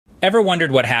Ever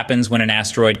wondered what happens when an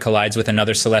asteroid collides with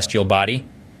another celestial body?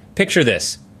 Picture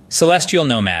this: celestial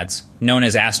nomads, known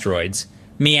as asteroids,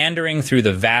 meandering through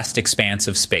the vast expanse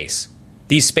of space.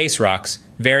 These space rocks,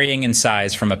 varying in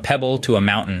size from a pebble to a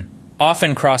mountain,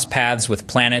 often cross paths with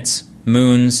planets,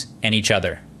 moons, and each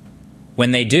other.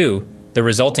 When they do, the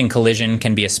resulting collision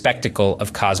can be a spectacle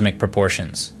of cosmic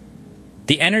proportions.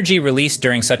 The energy released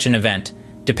during such an event,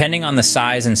 depending on the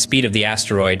size and speed of the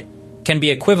asteroid, can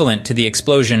be equivalent to the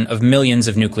explosion of millions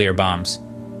of nuclear bombs.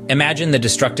 Imagine the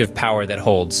destructive power that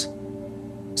holds.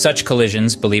 Such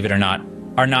collisions, believe it or not,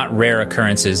 are not rare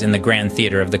occurrences in the grand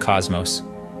theater of the cosmos.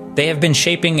 They have been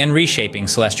shaping and reshaping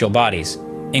celestial bodies,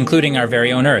 including our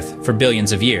very own Earth, for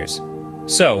billions of years.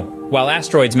 So, while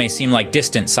asteroids may seem like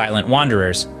distant, silent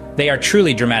wanderers, they are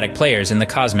truly dramatic players in the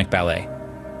cosmic ballet.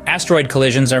 Asteroid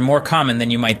collisions are more common than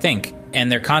you might think,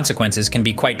 and their consequences can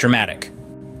be quite dramatic.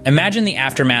 Imagine the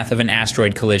aftermath of an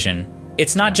asteroid collision.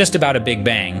 It's not just about a big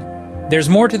bang. There's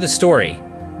more to the story.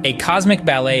 A cosmic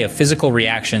ballet of physical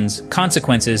reactions,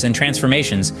 consequences, and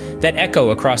transformations that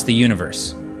echo across the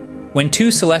universe. When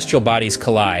two celestial bodies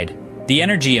collide, the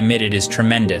energy emitted is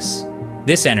tremendous.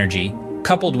 This energy,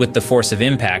 coupled with the force of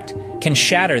impact, can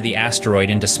shatter the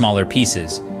asteroid into smaller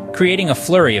pieces, creating a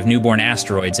flurry of newborn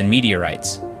asteroids and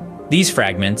meteorites. These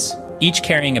fragments, each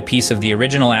carrying a piece of the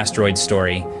original asteroid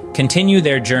story, continue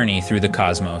their journey through the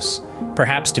cosmos,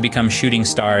 perhaps to become shooting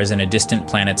stars in a distant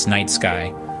planet's night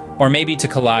sky, or maybe to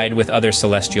collide with other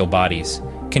celestial bodies,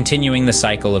 continuing the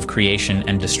cycle of creation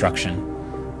and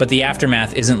destruction. But the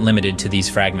aftermath isn't limited to these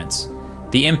fragments.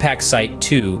 The impact site,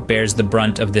 too, bears the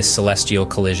brunt of this celestial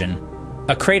collision.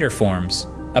 A crater forms,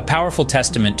 a powerful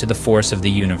testament to the force of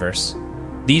the universe.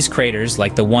 These craters,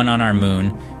 like the one on our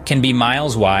moon, can be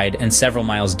miles wide and several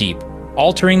miles deep,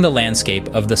 altering the landscape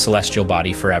of the celestial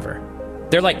body forever.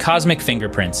 They're like cosmic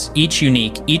fingerprints, each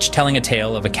unique, each telling a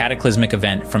tale of a cataclysmic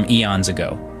event from eons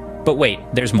ago. But wait,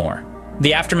 there's more.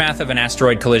 The aftermath of an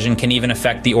asteroid collision can even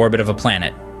affect the orbit of a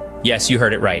planet. Yes, you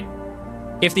heard it right.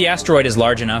 If the asteroid is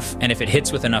large enough, and if it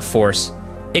hits with enough force,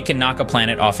 it can knock a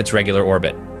planet off its regular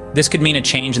orbit. This could mean a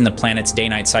change in the planet's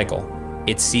day-night cycle,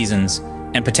 its seasons,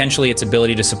 and potentially its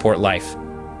ability to support life.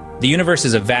 The universe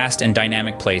is a vast and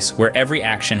dynamic place where every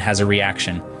action has a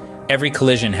reaction, every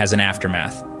collision has an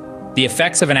aftermath. The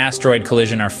effects of an asteroid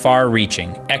collision are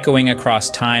far-reaching, echoing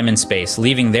across time and space,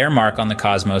 leaving their mark on the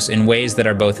cosmos in ways that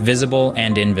are both visible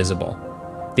and invisible.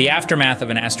 The aftermath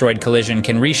of an asteroid collision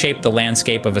can reshape the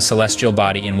landscape of a celestial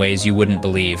body in ways you wouldn't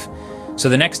believe. So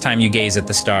the next time you gaze at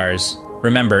the stars,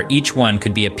 remember, each one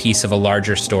could be a piece of a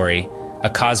larger story, a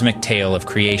cosmic tale of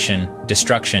creation,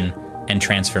 destruction, and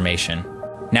transformation.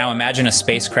 Now imagine a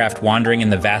spacecraft wandering in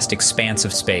the vast expanse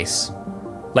of space.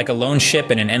 Like a lone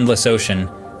ship in an endless ocean,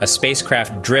 a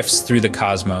spacecraft drifts through the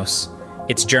cosmos,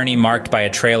 its journey marked by a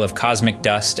trail of cosmic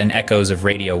dust and echoes of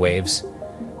radio waves.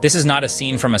 This is not a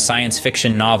scene from a science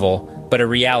fiction novel, but a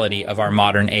reality of our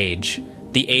modern age,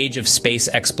 the age of space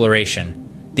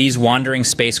exploration. These wandering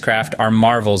spacecraft are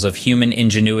marvels of human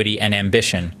ingenuity and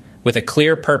ambition. With a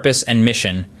clear purpose and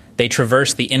mission, they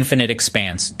traverse the infinite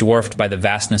expanse, dwarfed by the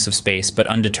vastness of space but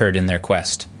undeterred in their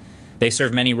quest. They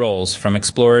serve many roles, from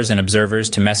explorers and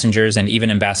observers to messengers and even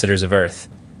ambassadors of Earth.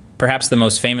 Perhaps the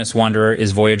most famous wanderer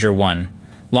is Voyager 1.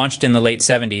 Launched in the late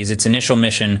 70s, its initial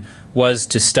mission was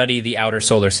to study the outer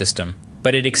solar system,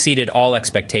 but it exceeded all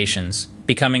expectations,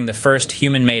 becoming the first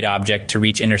human-made object to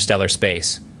reach interstellar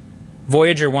space.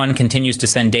 Voyager 1 continues to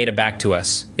send data back to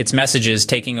us, its messages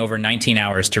taking over 19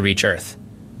 hours to reach Earth.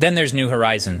 Then there's New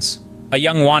Horizons, a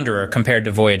young wanderer compared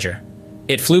to Voyager.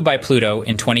 It flew by Pluto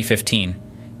in 2015,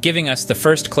 giving us the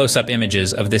first close-up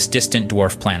images of this distant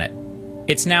dwarf planet.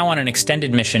 It's now on an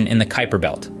extended mission in the Kuiper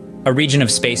Belt, a region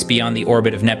of space beyond the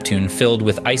orbit of Neptune filled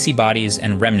with icy bodies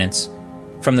and remnants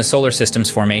from the solar system's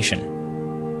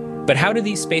formation. But how do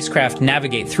these spacecraft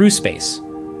navigate through space?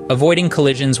 Avoiding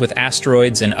collisions with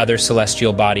asteroids and other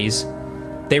celestial bodies,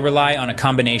 they rely on a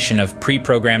combination of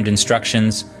pre-programmed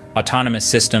instructions, autonomous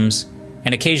systems,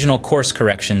 and occasional course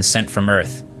corrections sent from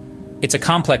Earth. It's a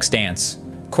complex dance,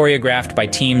 choreographed by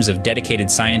teams of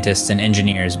dedicated scientists and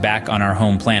engineers back on our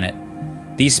home planet.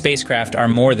 These spacecraft are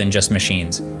more than just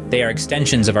machines. They are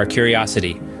extensions of our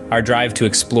curiosity, our drive to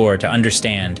explore, to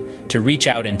understand, to reach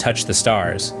out and touch the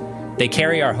stars. They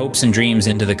carry our hopes and dreams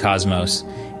into the cosmos,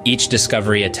 each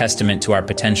discovery a testament to our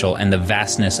potential and the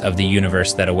vastness of the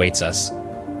universe that awaits us.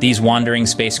 These wandering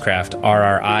spacecraft are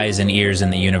our eyes and ears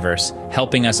in the universe,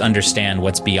 helping us understand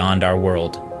what's beyond our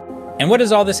world. And what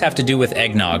does all this have to do with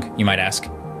eggnog, you might ask?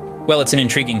 Well, it's an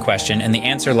intriguing question, and the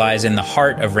answer lies in the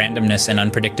heart of randomness and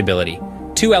unpredictability,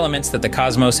 two elements that the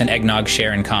cosmos and eggnog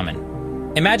share in common.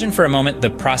 Imagine for a moment the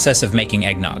process of making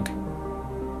eggnog.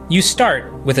 You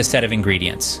start with a set of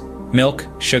ingredients: milk,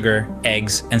 sugar,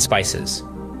 eggs, and spices.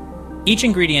 Each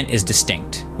ingredient is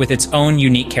distinct, with its own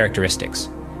unique characteristics.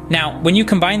 Now, when you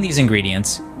combine these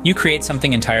ingredients, you create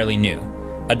something entirely new,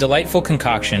 a delightful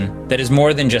concoction that is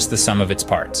more than just the sum of its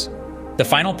parts. The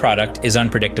final product is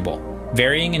unpredictable,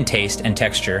 varying in taste and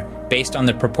texture based on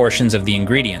the proportions of the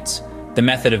ingredients, the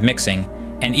method of mixing,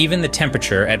 and even the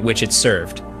temperature at which it's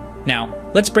served. Now,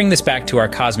 let's bring this back to our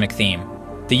cosmic theme.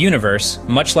 The universe,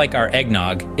 much like our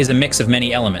eggnog, is a mix of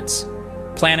many elements.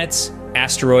 Planets,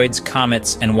 asteroids,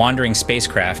 comets, and wandering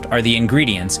spacecraft are the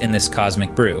ingredients in this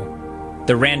cosmic brew.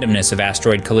 The randomness of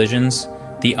asteroid collisions,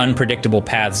 the unpredictable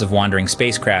paths of wandering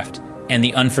spacecraft, and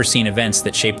the unforeseen events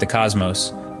that shape the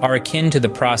cosmos are akin to the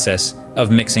process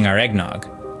of mixing our eggnog.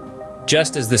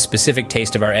 Just as the specific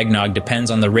taste of our eggnog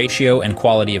depends on the ratio and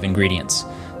quality of ingredients,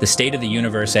 the state of the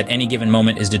universe at any given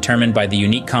moment is determined by the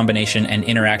unique combination and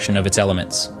interaction of its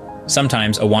elements.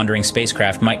 Sometimes a wandering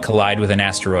spacecraft might collide with an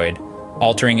asteroid,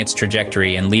 altering its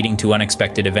trajectory and leading to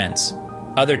unexpected events.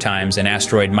 Other times, an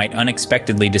asteroid might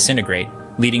unexpectedly disintegrate,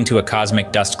 leading to a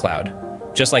cosmic dust cloud.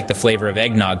 Just like the flavor of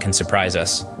eggnog can surprise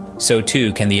us, so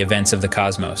too can the events of the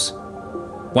cosmos.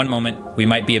 One moment, we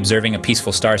might be observing a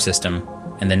peaceful star system,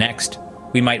 and the next,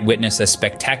 we might witness a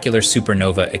spectacular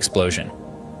supernova explosion.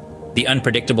 The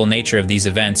unpredictable nature of these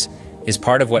events is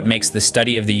part of what makes the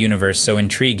study of the universe so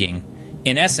intriguing.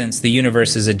 In essence, the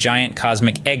universe is a giant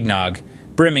cosmic eggnog,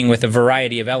 brimming with a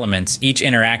variety of elements, each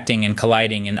interacting and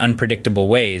colliding in unpredictable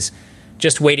ways,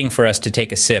 just waiting for us to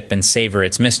take a sip and savor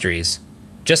its mysteries.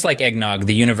 Just like eggnog,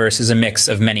 the universe is a mix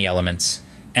of many elements,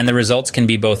 and the results can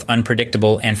be both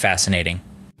unpredictable and fascinating.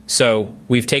 So,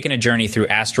 we've taken a journey through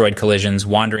asteroid collisions,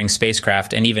 wandering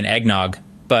spacecraft, and even eggnog,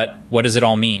 but what does it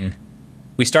all mean?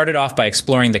 We started off by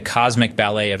exploring the cosmic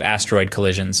ballet of asteroid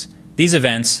collisions. These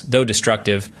events, though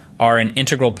destructive, are an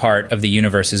integral part of the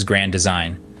universe's grand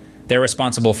design. They're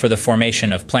responsible for the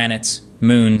formation of planets,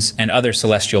 moons, and other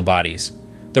celestial bodies.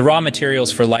 The raw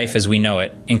materials for life as we know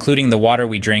it, including the water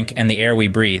we drink and the air we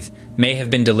breathe, may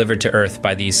have been delivered to Earth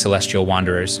by these celestial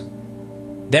wanderers.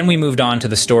 Then we moved on to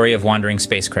the story of wandering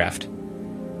spacecraft.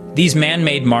 These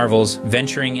man-made marvels,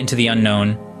 venturing into the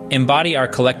unknown, embody our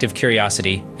collective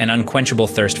curiosity and unquenchable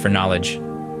thirst for knowledge.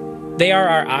 They are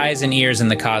our eyes and ears in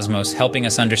the cosmos, helping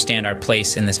us understand our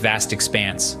place in this vast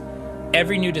expanse.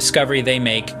 Every new discovery they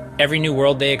make, every new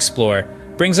world they explore,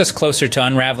 brings us closer to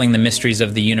unraveling the mysteries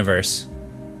of the universe.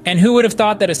 And who would have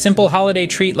thought that a simple holiday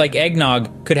treat like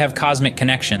eggnog could have cosmic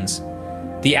connections?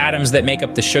 The atoms that make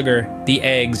up the sugar, the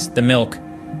eggs, the milk,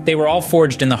 they were all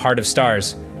forged in the heart of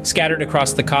stars, scattered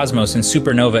across the cosmos in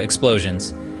supernova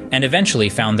explosions, and eventually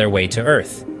found their way to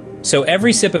Earth. So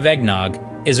every sip of eggnog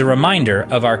is a reminder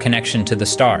of our connection to the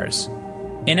stars.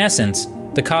 In essence,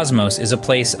 the cosmos is a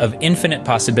place of infinite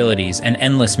possibilities and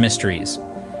endless mysteries.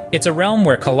 It's a realm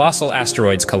where colossal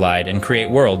asteroids collide and create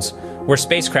worlds, where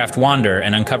spacecraft wander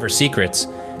and uncover secrets,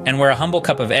 and where a humble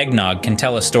cup of eggnog can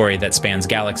tell a story that spans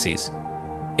galaxies.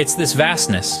 It's this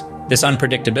vastness, this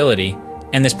unpredictability,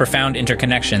 and this profound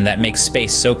interconnection that makes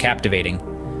space so captivating.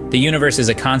 The universe is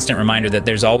a constant reminder that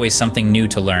there's always something new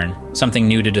to learn, something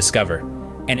new to discover.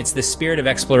 And it's this spirit of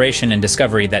exploration and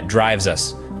discovery that drives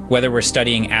us, whether we're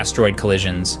studying asteroid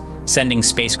collisions, sending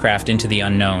spacecraft into the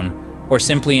unknown, or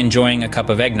simply enjoying a cup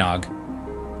of eggnog.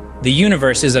 The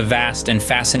universe is a vast and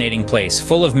fascinating place,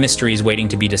 full of mysteries waiting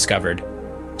to be discovered.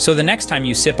 So the next time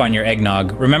you sip on your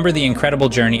eggnog, remember the incredible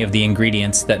journey of the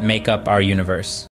ingredients that make up our universe.